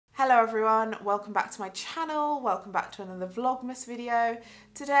Hello everyone, welcome back to my channel, welcome back to another Vlogmas video.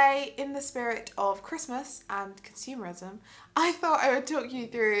 Today, in the spirit of Christmas and consumerism, I thought I would talk you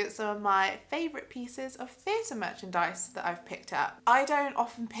through some of my favourite pieces of theatre merchandise that I've picked up. I don't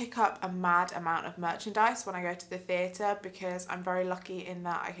often pick up a mad amount of merchandise when I go to the theatre because I'm very lucky in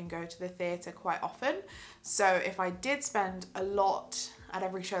that I can go to the theatre quite often. So if I did spend a lot at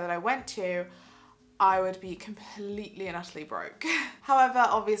every show that I went to, I would be completely and utterly broke. However,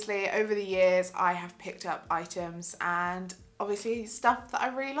 obviously over the years I have picked up items and obviously stuff that I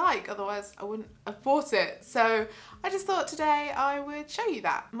really like, otherwise I wouldn't have bought it. So I just thought today I would show you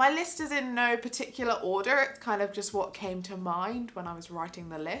that. My list is in no particular order, it's kind of just what came to mind when I was writing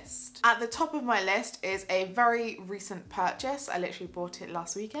the list. At the top of my list is a very recent purchase. I literally bought it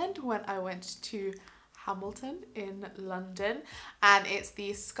last weekend when I went to Hamilton in London, and it's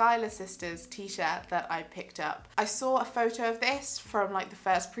the Schuyler Sisters t-shirt that I picked up. I saw a photo of this from like the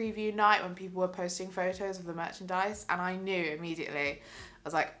first preview night when people were posting photos of the merchandise, and I knew immediately, I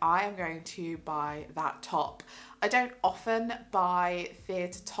was like, I am going to buy that top. I don't often buy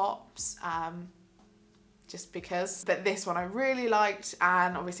theatre tops, just because, but this one I really liked,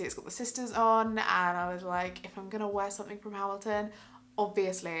 and obviously it's got the sisters on, and I was like, if I'm gonna wear something from Hamilton,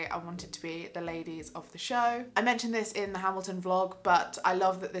 obviously I want it to be the ladies of the show. I mentioned this in the Hamilton vlog, but I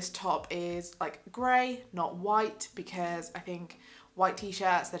love that this top is like grey, not white, because I think white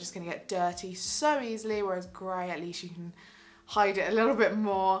t-shirts, they're just gonna get dirty so easily, whereas grey, at least you can hide it a little bit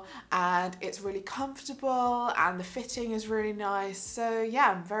more, and it's really comfortable and the fitting is really nice. So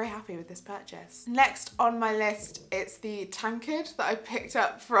yeah, I'm very happy with this purchase. Next on my list, it's the tankard that I picked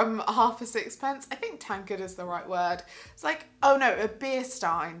up from half a sixpence. I think tankard is the right word. It's like, oh no, a beer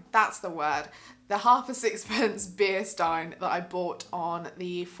stein, that's the word. The half a sixpence beer stein that I bought on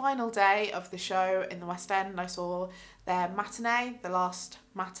the final day of the show in the West End. I saw their matinee, the last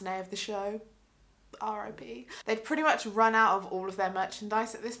matinee of the show. RIP. They'd pretty much run out of all of their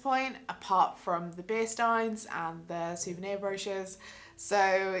merchandise at this point, apart from the beer steins and the souvenir brochures.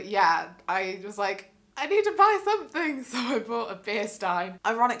 So yeah, I was like, I need to buy something, so I bought a beer stein.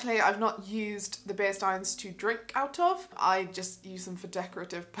 Ironically, I've not used the beer steins to drink out of. I just use them for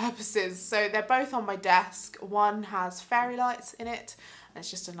decorative purposes. So they're both on my desk. One has fairy lights in it, and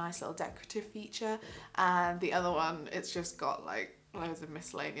it's just a nice little decorative feature. And the other one, it's just got like loads of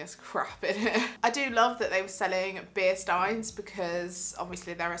miscellaneous crap in it. I do love that they were selling beer steins because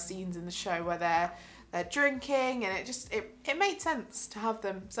obviously there are scenes in the show where they're drinking, and it made sense to have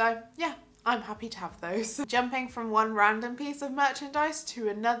them. So yeah, I'm happy to have those. Jumping from one random piece of merchandise to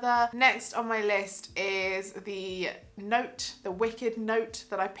another, next on my list is the note, the Wicked note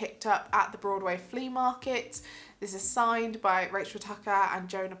that I picked up at the Broadway flea market. This is signed by Rachel Tucker and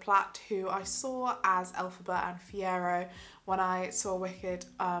Jonah Platt, who I saw as Elphaba and Fiyero when I saw Wicked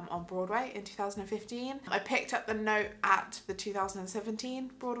on Broadway in 2015. I picked up the note at the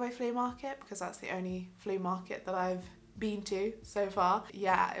 2017 Broadway flea market because that's the only flea market that I've been to so far.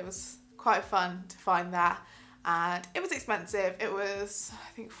 Yeah, it was quite fun to find that, and it was expensive. It was,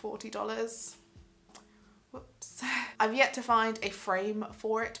 I think, $40. Whoops. I've yet to find a frame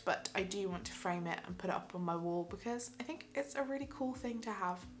for it, but I do want to frame it and put it up on my wall because I think it's a really cool thing to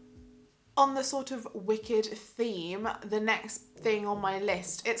have. On the sort of Wicked theme, the next thing on my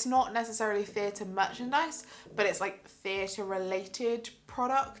list, it's not necessarily theatre merchandise, but it's like theatre related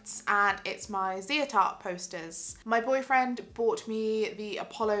products, and it's my Zeotart posters. My boyfriend bought me the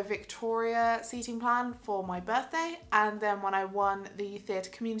Apollo Victoria seating plan for my birthday, and then when I won the Theatre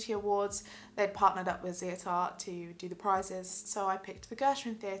Community Awards, they'd partnered up with Zeotart to do the prizes, so I picked the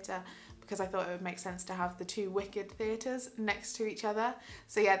Gershwin Theatre because I thought it would make sense to have the two Wicked theatres next to each other.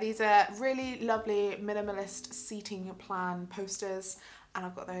 So yeah, these are really lovely minimalist seating plan posters, and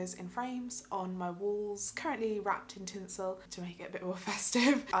I've got those in frames on my walls, currently wrapped in tinsel to make it a bit more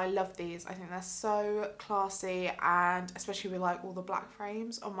festive. I love these. I think they're so classy, and especially with like all the black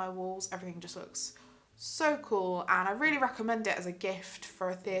frames on my walls, everything just looks so cool, and I really recommend it as a gift for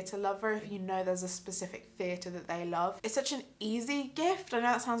a theatre lover if you know there's a specific theatre that they love. It's such an easy gift. I know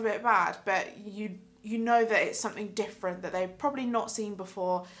that sounds a bit bad, but you know that it's something different that they've probably not seen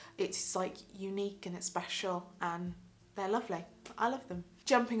before. It's like unique and it's special, and they're lovely. I love them.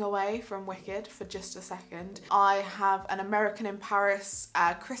 Jumping away from Wicked for just a second, I have an American in Paris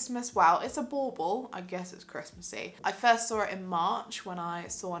Christmas, well, it's a bauble, I guess it's Christmassy. I first saw it in March when I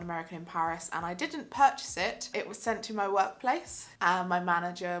saw an American in Paris, and I didn't purchase it. It was sent to my workplace, and my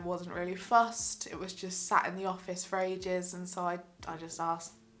manager wasn't really fussed. It was just sat in the office for ages, and so I just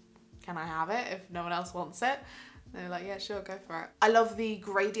asked, can I have it if no one else wants it? They were like, yeah, sure, go for it. I love the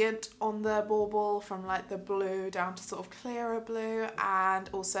gradient on the bauble from like the blue down to sort of clearer blue, and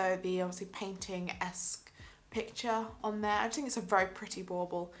also the obviously painting-esque picture on there. I think it's a very pretty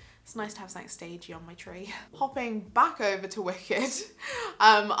bauble. It's nice to have something stagey on my tree. Hopping back over to Wicked,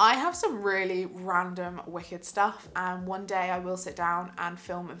 I have some really random Wicked stuff, and one day I will sit down and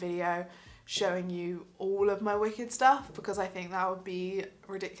film a video showing you all of my Wicked stuff, because I think that would be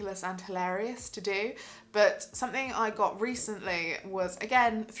ridiculous and hilarious to do. But something I got recently was,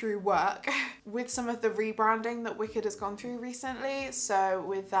 again, through work, with some of the rebranding that Wicked has gone through recently. So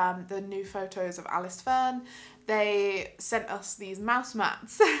with the new photos of Alice Fern, they sent us these mouse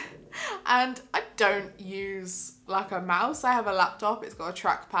mats. And I don't use like a mouse. I have a laptop, it's got a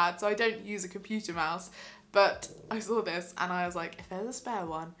trackpad, so I don't use a computer mouse. But I saw this and I was like, if there's a spare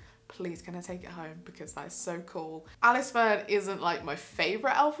one, please can I take it home, because that is so cool. Alice Fern isn't like my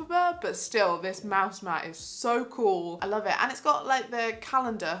favourite alphabet, but still this mouse mat is so cool. I love it. And it's got like the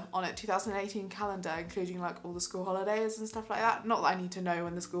calendar on it, 2018 calendar, including like all the school holidays and stuff like that. Not that I need to know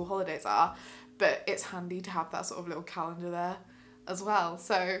when the school holidays are, but it's handy to have that sort of little calendar there as well.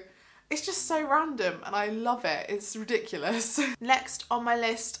 So it's just so random and I love it. It's ridiculous. Next on my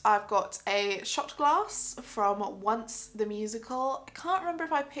list, I've got a shot glass from Once the Musical. I can't remember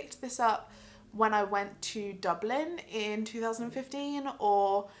if I picked this up when I went to Dublin in 2015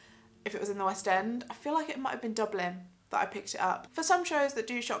 or if it was in the West End. I feel like it might have been Dublin that I picked it up. For some shows that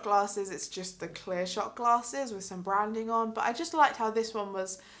do shot glasses, it's just the clear shot glasses with some branding on, but I just liked how this one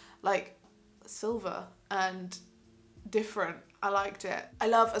was like silver and different. I liked it. I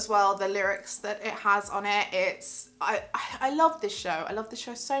love as well the lyrics that it has on it. I love this show. I love this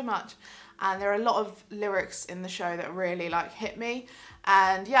show so much, and there are a lot of lyrics in the show that really like hit me.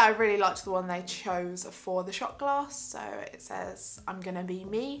 And yeah, I really liked the one they chose for the shot glass. So it says, "I'm gonna be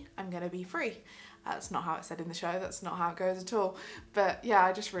me, I'm gonna be free." That's not how it's said in the show, that's not how it goes at all. But yeah,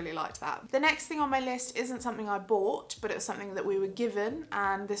 I just really liked that. The next thing on my list isn't something I bought, but it was something that we were given,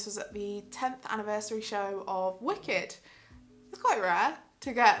 and this was at the 10th anniversary show of Wicked. It's quite rare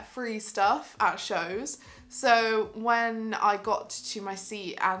to get free stuff at shows. So when I got to my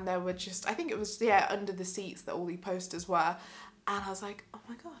seat and there were just, I think it was, yeah, under the seats that all the posters were, and I was like, oh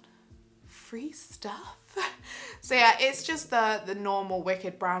my God, free stuff? So yeah, it's just the normal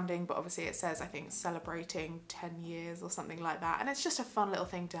Wicked branding, but obviously it says, I think, celebrating 10 years or something like that. And it's just a fun little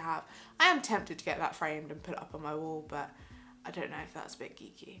thing to have. I am tempted to get that framed and put it up on my wall, but I don't know if that's a bit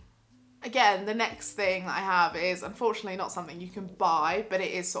geeky. Again, the next thing I have is unfortunately not something you can buy, but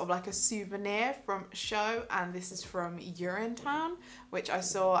it is sort of like a souvenir from a show, and this is from Urinetown, which I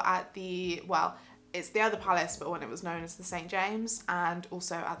saw at the, well, it's the other palace, but when it was known as the St. James, and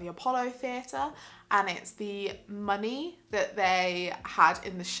also at the Apollo Theatre, and it's the money that they had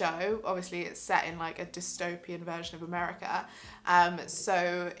in the show. Obviously it's set in like a dystopian version of America,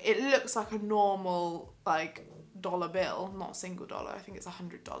 so it looks like a normal like dollar bill, not a single dollar, I think it's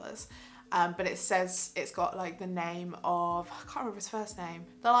 $100. But it says, it's got like the name of, I can't remember his first name,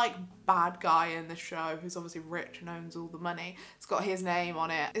 the like bad guy in the show who's obviously rich and owns all the money. It's got his name on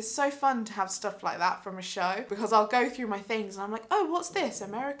it. It's so fun to have stuff like that from a show, because I'll go through my things and I'm like, oh, what's this?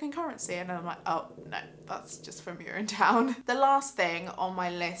 American currency? And then I'm like, oh no, that's just from Urinetown. The last thing on my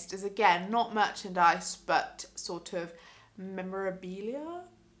list is, again, not merchandise, but sort of memorabilia,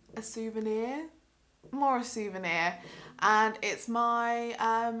 a souvenir. More a souvenir, and it's my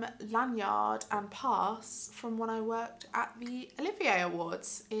lanyard and pass from when I worked at the Olivier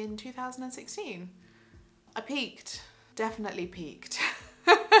Awards in 2016. I peaked, definitely peaked.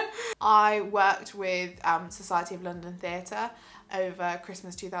 I worked with Society of London Theatre over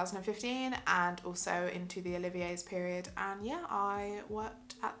Christmas 2015 and also into the Olivier's period, and yeah, I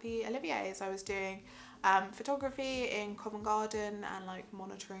worked at the Olivier's. I was doing photography in Covent Garden and like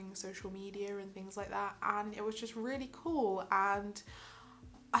monitoring social media and things like that, and it was just really cool. And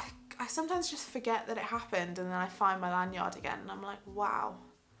I sometimes just forget that it happened, and then I find my lanyard again and I'm like, wow,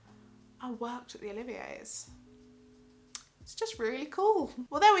 I worked at the Olivier's. It's just really cool.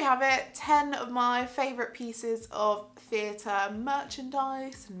 Well, there we have it, 10 of my favourite pieces of theatre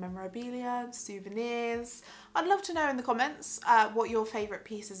merchandise and memorabilia and souvenirs. I'd love to know in the comments what your favourite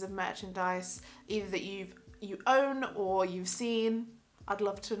pieces of merchandise, either that you own or you've seen. I'd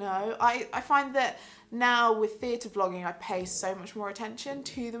love to know. I find that now with theatre vlogging, I pay so much more attention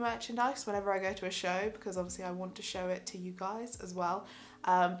to the merchandise whenever I go to a show, because obviously I want to show it to you guys as well.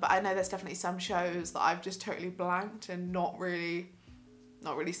 But I know there's definitely some shows that I've just totally blanked and not really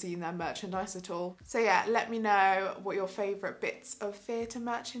not really seen their merchandise at all. So yeah, let me know what your favourite bits of theatre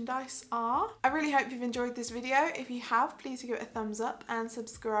merchandise are. I really hope you've enjoyed this video. If you have, please give it a thumbs up and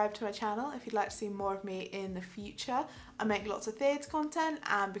subscribe to my channel if you'd like to see more of me in the future. I make lots of theatre content,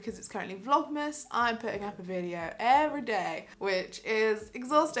 and because it's currently Vlogmas, I'm putting up a video every day, which is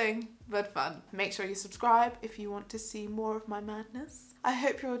exhausting but fun. Make sure you subscribe if you want to see more of my madness. I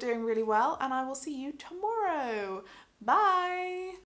hope you're all doing really well, and I will see you tomorrow. Bye!